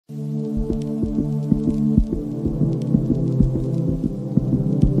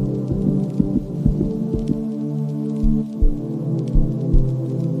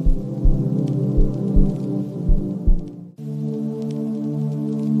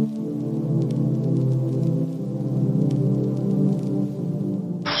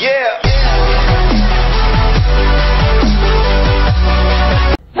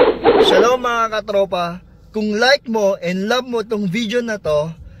mga katropa, kung like mo and love mo tong video na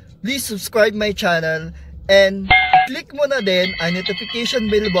to, please subscribe my channel and click mo na din ang notification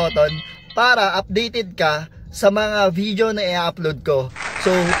bell button para updated ka sa mga video na i-upload ko.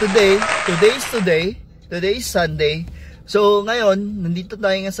 So today is Sunday. So ngayon, nandito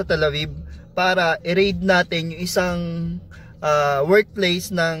tayo nga sa Tel Aviv para i-raid natin yung isang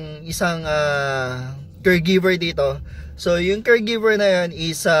workplace ng isang caregiver dito. So yung caregiver na yun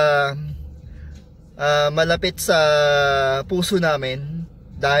is malapit sa puso namin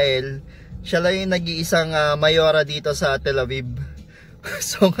dahil siya lang yung nag-iisang mayora dito sa Tel Aviv.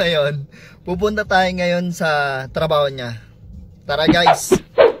 So ngayon, pupunta tayo ngayon sa trabaho niya. Tara guys!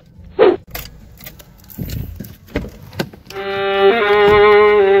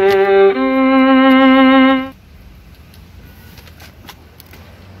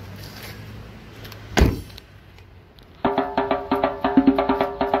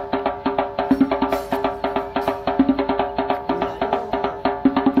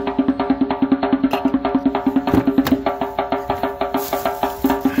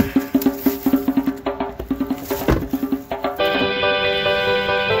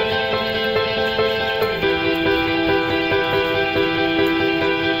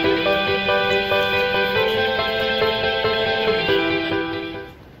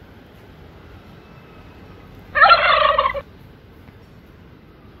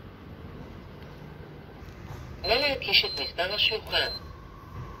 لا كشت مستوى شكرا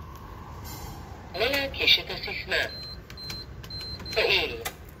لا كشت استثناء فإيه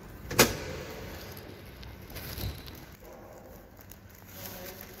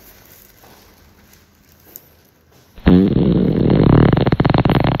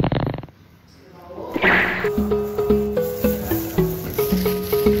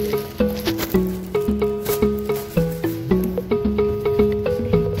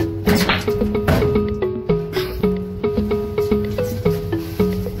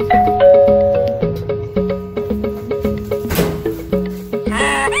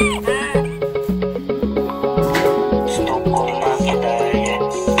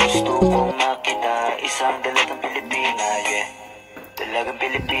isang dalagang Pilipina, yeah. Dalagang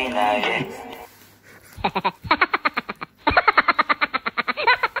Pilipina, yeah.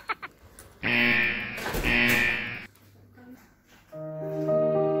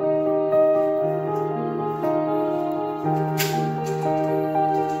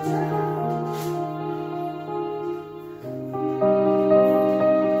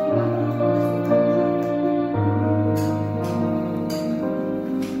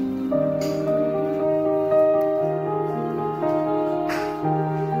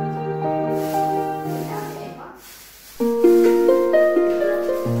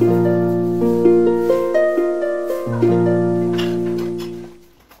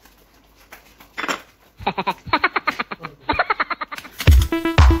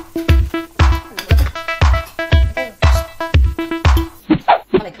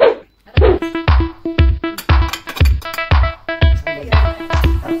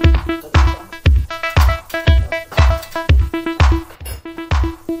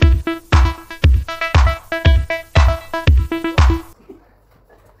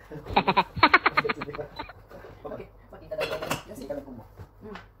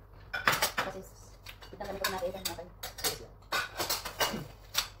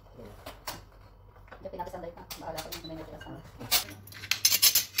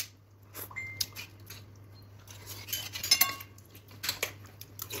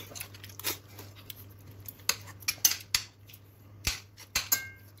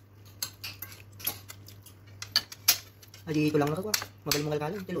 Aji ko lang nakakuha. Magaling mga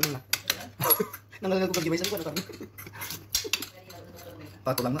kalkalin. Tilo lang na. Nangalangal ko pag-gibay sa kuha.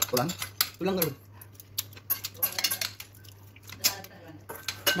 Tulang na. Tulang na rin.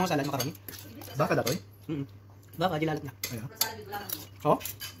 Mga salad makarami. Baka dato eh? Baka, dilalat na. Ayan. Oh?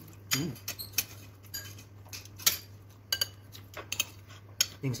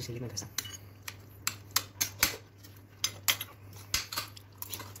 Hindi mo sisilig na gasa.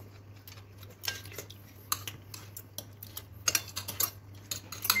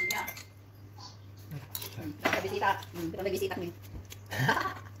 Pero nagbisita kami.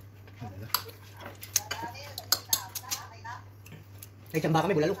 Ay, tiyamba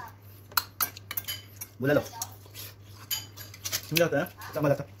kami, bulalo. Bulalo. Simulata, ha? Sama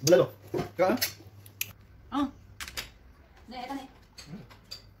lata. Bulalo. Kaya, Oh. Ne, eto ne.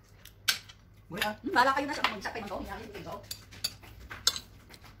 Muli, ha? Bala kayo na sa mag-sakay mo to. Hinali ko ito.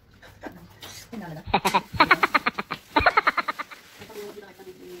 Hinala na.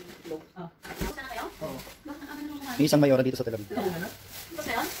 May isang mayora dito sa Tel Aviv. Tapos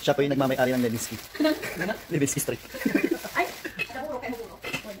na yun? Siya po yung nagmamayari ng Levinsky. Levinsky Street. Ay, ada buro, kayo buro.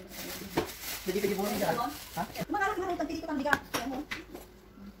 Pwede buro niya. Ha? Makalat na rin, dito kang liga. Kaya mo.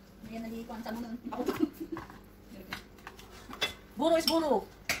 Ayan, nandito ang sa muna. Buro is buro.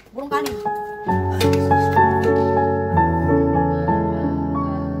 Burong kanin.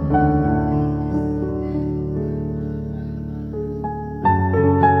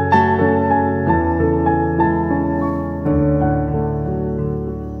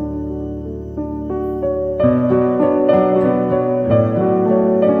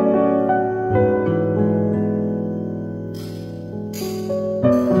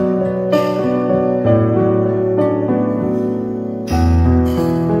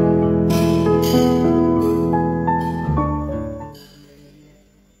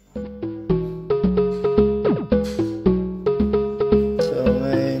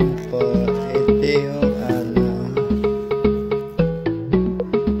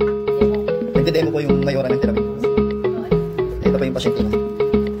 Nagde-demo ko yung mayora ng therapy. Ito pa yung pasyente na.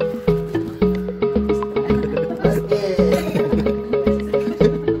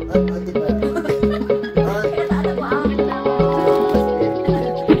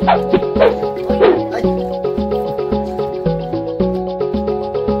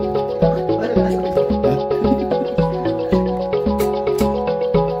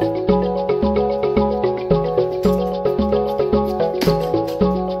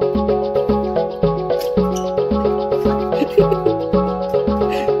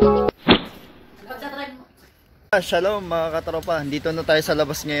 Shalom mga katropa, dito na tayo sa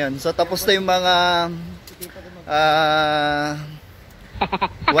labas ngayon. So tapos na yung mga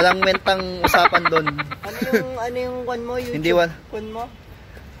walang mentang usapan doon. Ano yung kwan mo? YouTube? Hindi Kwan mo?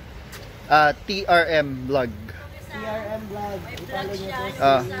 TRM vlog. TRM vlog. I-follow nyo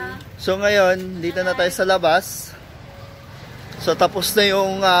po. So ngayon, dito na tayo sa labas. So tapos na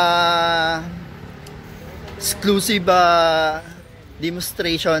yung exclusive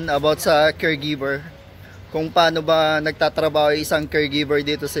demonstration about sa caregiver. Kung paano ba nagtatrabaho isang caregiver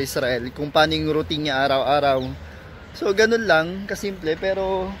dito sa Israel, kung paano yung routine niya araw-araw. So ganun lang, kasimple,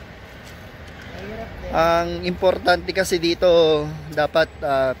 pero ang importante kasi dito dapat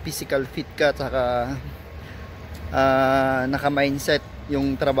physical fit ka, saka naka-mindset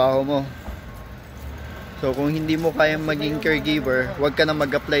yung trabaho mo. So kung hindi mo kayang maging caregiver, huwag ka na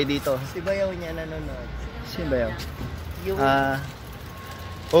mag-apply dito. Si Bayaw niya nanonood. Si Bayaw?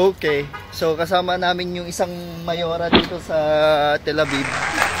 Okay, so kasama namin yung isang mayora dito sa Tel Aviv.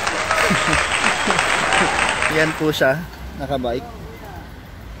 Yan po siya, nakabike.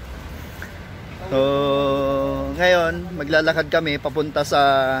 So, ngayon, maglalakad kami papunta sa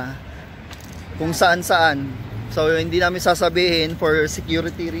kung saan-saan. So, hindi namin sasabihin for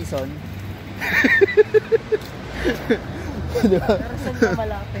security reason. Diba? Pero saan ka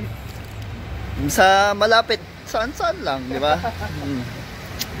malapit? Sa malapit, saan-saan lang, di ba?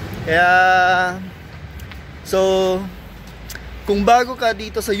 Kaya, so, kung bago ka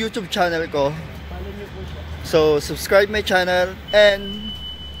dito sa YouTube channel ko, so, subscribe my channel and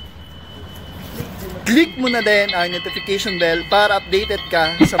click mo na din ang notification bell para updated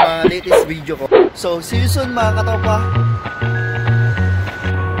ka sa mga latest video ko. So, see you soon mga katopa.